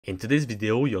In today's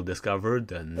video, you'll discover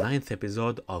the 9th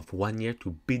episode of 1 year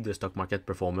to beat the stock market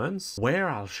performance, where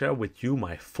I'll share with you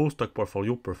my full stock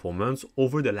portfolio performance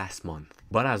over the last month.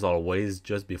 But as always,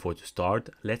 just before to start,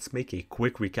 let's make a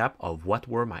quick recap of what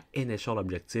were my initial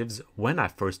objectives when I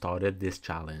first started this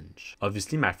challenge.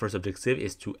 Obviously, my first objective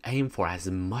is to aim for as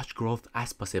much growth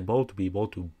as possible to be able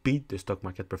to beat the stock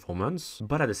market performance,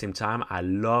 but at the same time, I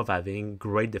love having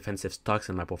great defensive stocks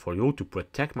in my portfolio to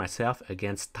protect myself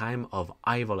against time of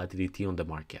high volatility on the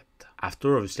market.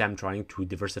 After, obviously, I'm trying to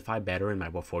diversify better in my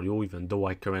portfolio, even though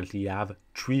I currently have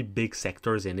 3 big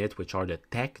sectors in it, which are the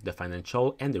tech, the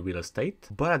financial, and the real estate.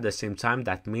 But at the same time,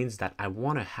 that means that I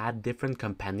want to add different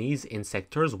companies in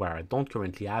sectors where I don't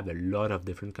currently have a lot of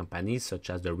different companies, such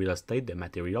as the real estate, the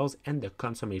materials, and the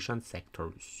consumption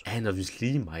sectors. And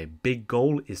obviously, my big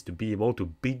goal is to be able to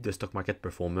beat the stock market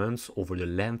performance over the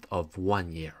length of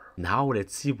 1 year. Now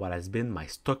let's see what has been my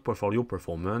stock portfolio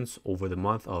performance over the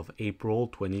month of April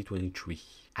 2023.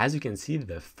 As you can see,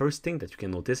 the first thing that you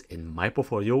can notice in my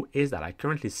portfolio is that I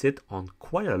currently sit on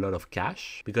quite a lot of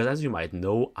cash because, as you might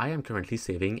know, I am currently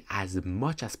saving as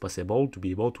much as possible to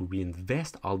be able to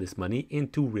reinvest all this money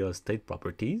into real estate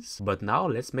properties. But now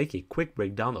let's make a quick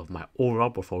breakdown of my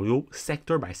overall portfolio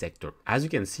sector by sector. As you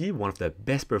can see, one of the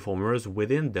best performers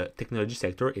within the technology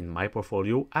sector in my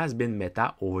portfolio has been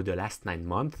Meta over the last 9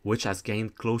 months, which has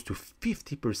gained close to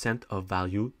 50% of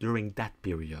value during that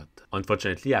period.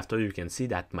 Unfortunately, after you can see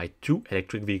that my 2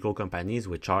 electric vehicle companies,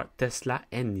 which are Tesla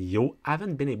and NIO,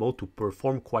 haven't been able to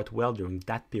perform quite well during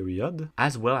that period,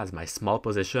 as well as my small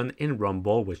position in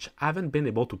Rumble, which haven't been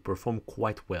able to perform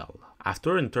quite well.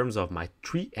 After, in terms of my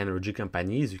 3 energy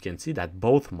companies, you can see that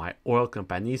both my oil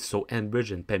companies, so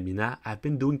Enbridge and Pembina, have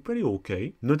been doing pretty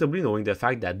okay, notably knowing the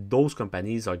fact that those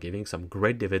companies are giving some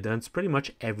great dividends pretty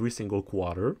much every single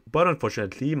quarter. But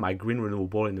unfortunately, my green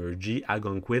renewable energy,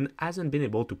 Algonquin, hasn't been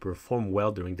able to perform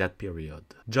well during that period.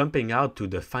 Jumping out to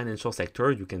the financial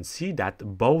sector, you can see that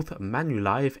both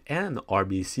Manulife and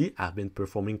RBC have been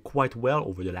performing quite well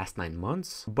over the last 9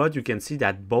 months, but you can see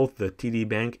that both the TD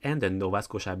Bank and the Nova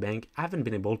Scotia Bank haven't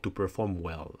been able to perform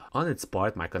well. On its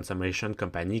part, my consummation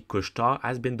company Couche-Tard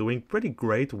has been doing pretty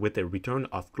great with a return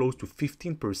of close to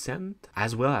 15%,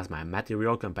 as well as my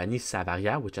material company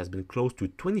Savaria, which has been close to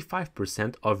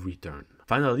 25% of return.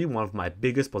 Finally, one of my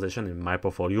biggest positions in my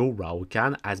portfolio,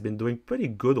 Raocan, has been doing pretty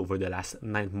good over the last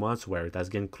 9 months, where it has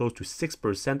gained close to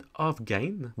 6% of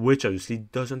gain, which obviously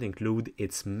doesn't include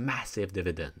its massive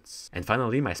dividends. And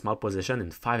finally, my small position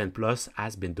in 5 and Plus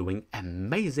has been doing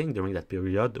amazing during that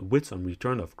period with some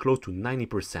return of close to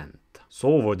 90%.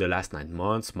 So over the last 9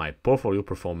 months, my portfolio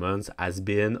performance has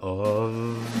been of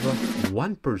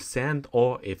 1%,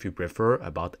 or if you prefer,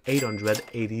 about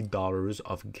 $880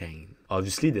 of gain.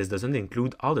 Obviously, this doesn't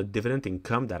include all the dividend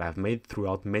income that I've made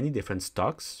throughout many different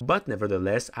stocks, but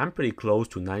nevertheless, I'm pretty close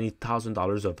to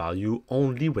 $90,000 of value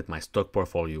only with my stock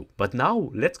portfolio. But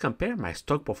now, let's compare my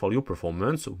stock portfolio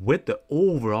performance with the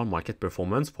overall market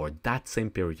performance for that same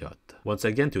period. Once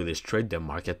again, to illustrate the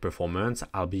market performance,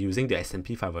 I'll be using the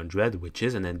S&P 500, which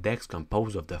is an index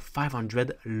composed of the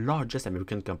 500 largest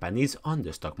American companies on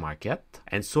the stock market.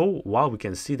 And so, while we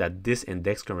can see that this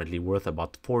index currently worth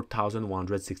about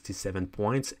 4,167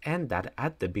 points, and that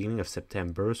at the beginning of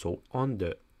September, so on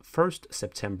the 1st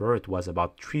September, it was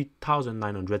about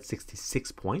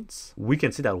 3,966 points. We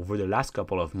can see that over the last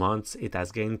couple of months, it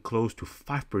has gained close to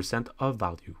 5% of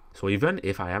value. So even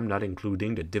if I am not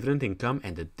including the dividend income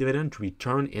and the dividend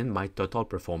return in my total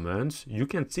performance, you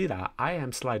can see that I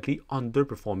am slightly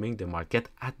underperforming the market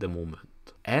at the moment.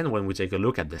 And when we take a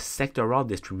look at the sectoral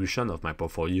distribution of my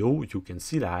portfolio, you can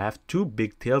see that I have 2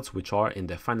 big tilts, which are in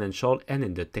the financial and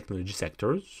in the technology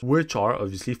sectors, which are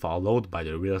obviously followed by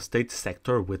the real estate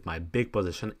sector with my big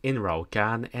position in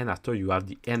Raocan, and after you have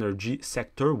the energy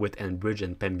sector with Enbridge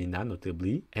and Pembina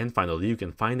notably, and finally you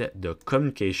can find the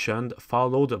communication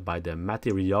followed by the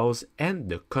materials and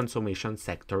the consummation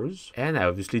sectors. And I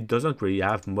obviously doesn't really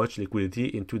have much liquidity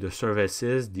into the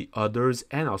services, the others,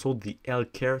 and also the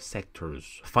healthcare sectors.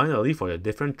 Finally, for the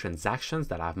different transactions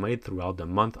that I've made throughout the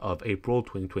month of April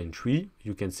 2023,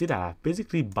 you can see that I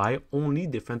basically buy only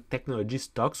different technology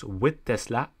stocks with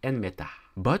Tesla and Meta.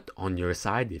 But on your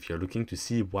side, if you're looking to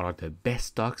see what are the best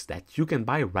stocks that you can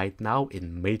buy right now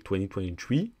in May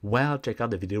 2023, well, check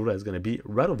out the video that's going to be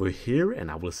right over here, and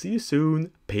I will see you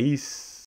soon. Peace.